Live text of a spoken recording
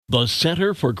The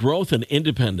Center for Growth and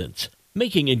Independence,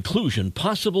 making inclusion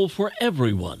possible for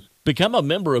everyone. Become a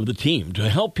member of the team to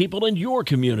help people in your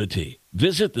community.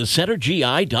 Visit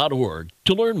thecentergi.org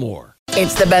to learn more.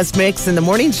 It's the best mix in the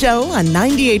morning show on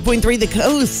 98.3 The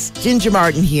Coast. Ginger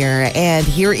Martin here, and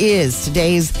here is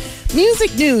today's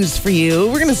music news for you.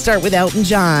 We're going to start with Elton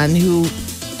John, who,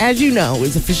 as you know,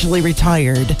 is officially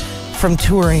retired from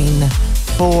touring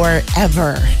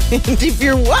forever. And if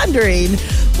you're wondering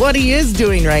what he is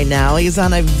doing right now, he's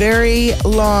on a very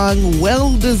long,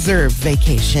 well-deserved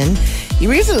vacation. He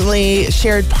recently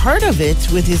shared part of it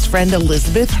with his friend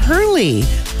Elizabeth Hurley,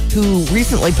 who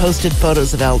recently posted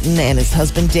photos of Elton and his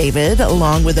husband David,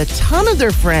 along with a ton of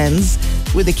their friends,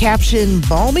 with the caption,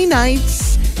 "Balmy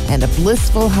nights and a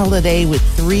blissful holiday with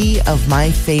 3 of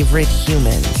my favorite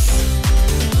humans."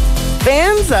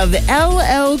 Fans of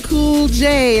LL Cool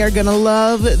J are going to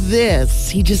love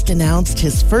this. He just announced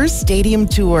his first stadium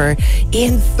tour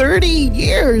in 30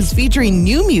 years, featuring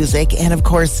new music and, of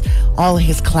course, all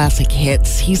his classic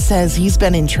hits. He says he's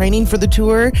been in training for the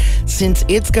tour since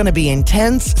it's going to be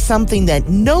intense, something that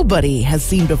nobody has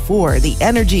seen before. The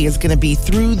energy is going to be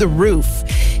through the roof.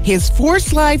 His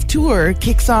Force Live tour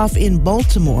kicks off in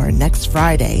Baltimore next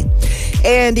Friday.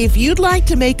 And if you'd like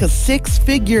to make a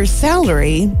 6-figure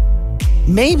salary,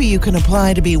 maybe you can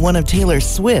apply to be one of Taylor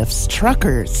Swift's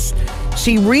truckers.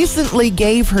 She recently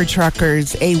gave her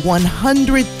truckers a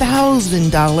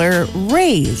 $100,000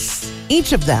 raise,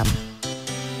 each of them.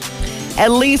 At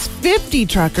least 50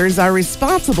 truckers are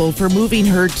responsible for moving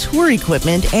her tour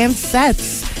equipment and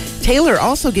sets. Taylor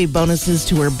also gave bonuses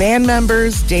to her band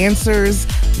members, dancers,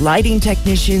 lighting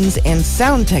technicians, and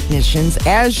sound technicians,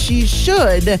 as she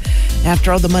should,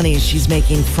 after all the money she's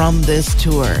making from this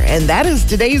tour. And that is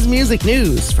today's music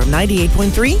news from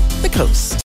 98.3 The Coast.